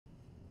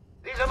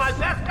to my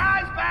best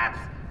guys, Bats.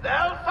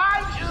 They'll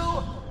find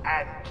you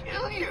and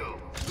kill you.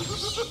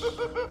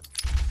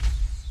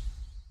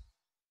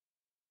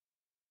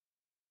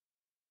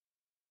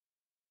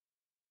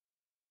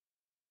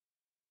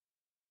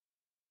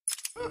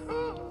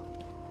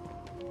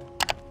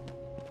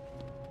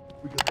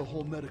 We got the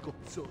whole medical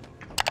facility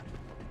covered.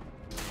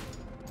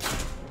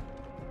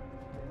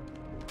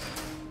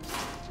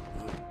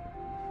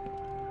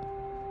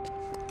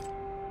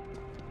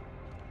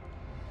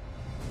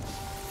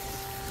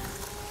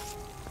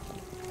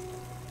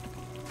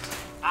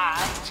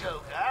 I,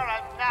 Joker,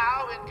 am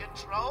now in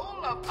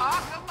control of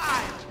Arkham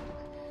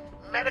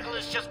Asylum. Medical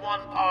is just one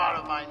part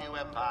of my new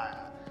empire.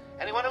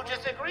 Anyone who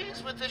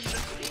disagrees with this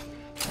should leave.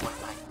 You won't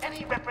find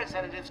any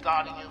representatives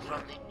guarding you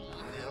from the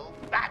evil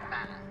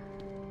Batman.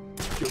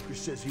 Joker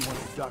says he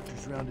wants the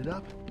doctors rounded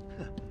up.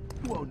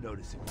 You won't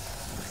notice it.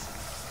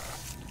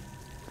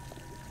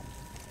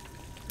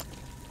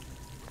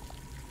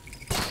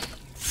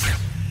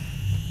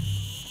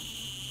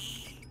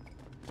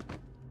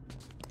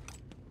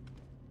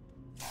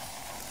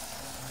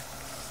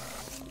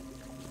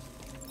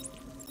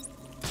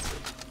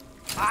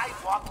 I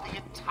want the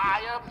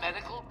entire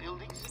medical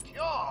building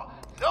secure.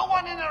 No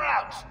one in or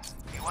out.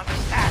 Do you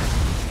understand?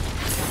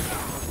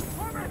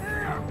 Over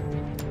here!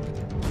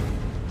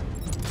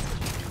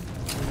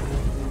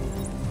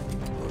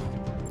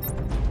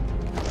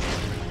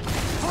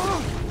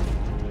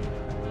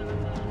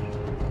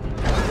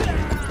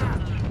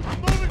 I'm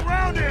moving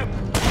around him!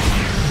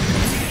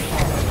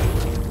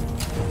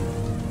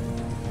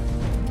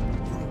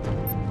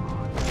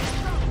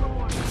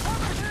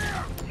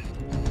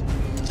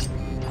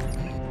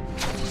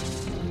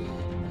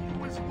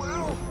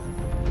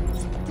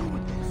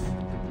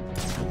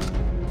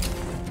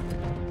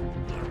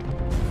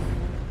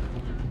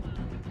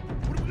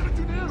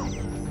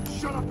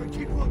 Shut up and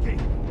keep looking!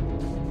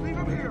 Leave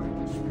him here!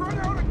 Spread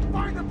out and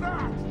find the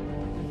bat!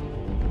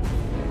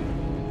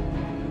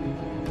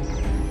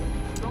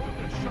 No one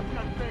can shut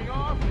that thing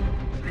off?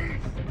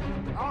 Jeez!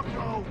 I'll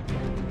go!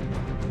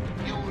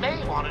 You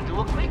may want to do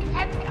a quick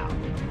head count.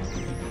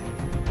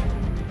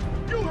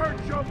 You heard,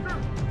 Joker!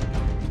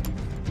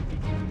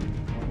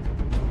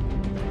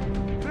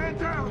 Man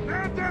down!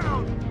 Man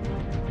down!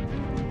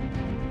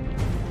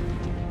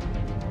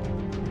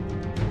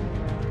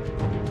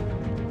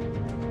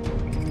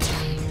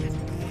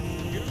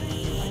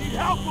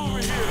 Help over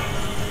here!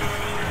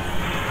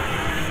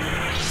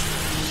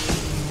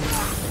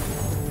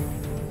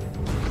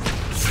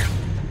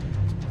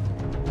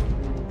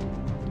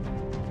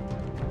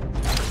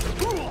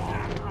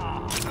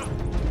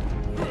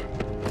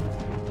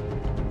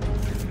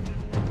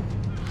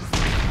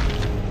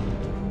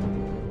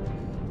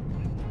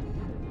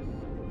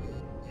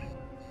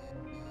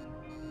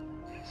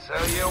 So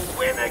you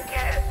win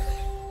again.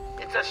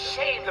 It's a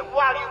shame that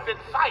while you've been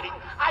fighting,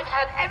 I've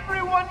had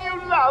everyone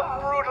you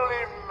love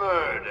brutally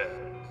murdered.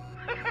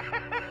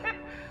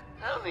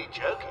 Only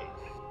joking.